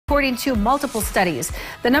According to multiple studies,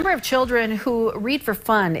 the number of children who read for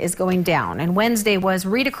fun is going down. And Wednesday was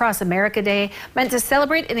Read Across America Day, meant to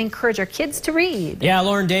celebrate and encourage our kids to read. Yeah,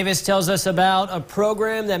 Lauren Davis tells us about a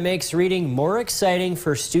program that makes reading more exciting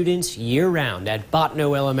for students year-round at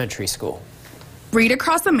Bottineau Elementary School. Read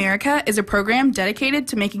Across America is a program dedicated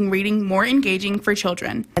to making reading more engaging for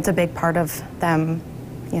children. It's a big part of them,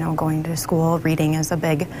 going to school. Reading is a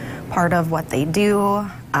big part of what they do.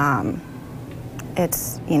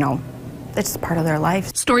 It's part of their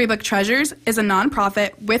life. Storybook Treasures is a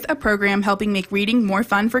nonprofit with a program helping make reading more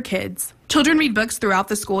fun for kids. Children read books throughout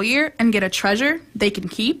the school year and get a treasure they can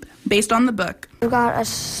keep based on the book. We got a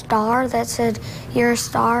star that said, "You're a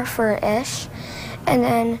star for Ish." And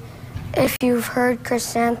then if you've heard,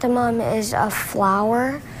 chrysanthemum is a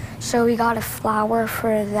flower. So we got a flower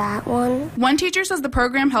for that one. One teacher says the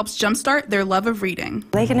program helps jumpstart their love of reading.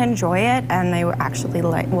 They can enjoy it, and they actually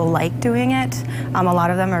will like doing it. A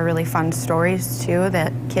lot of them are really fun stories, too,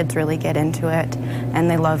 that kids really get into it, and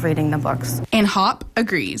they love reading the books. And Hop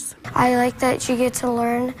agrees. I like that you get to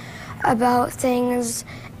learn about things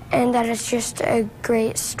and that it's just a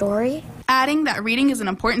great story. Adding that reading is an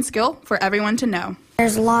important skill for everyone to know.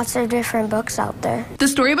 There's lots of different books out there. The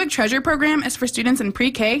Storybook Treasure program is for students in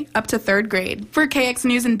pre-K up to 3rd grade. For KX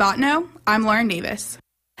News in Bottineau, I'm Lauren Davis.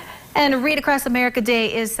 And Read Across America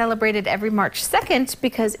Day is celebrated every March 2nd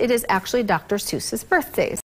because it is actually Dr. Seuss's birthday.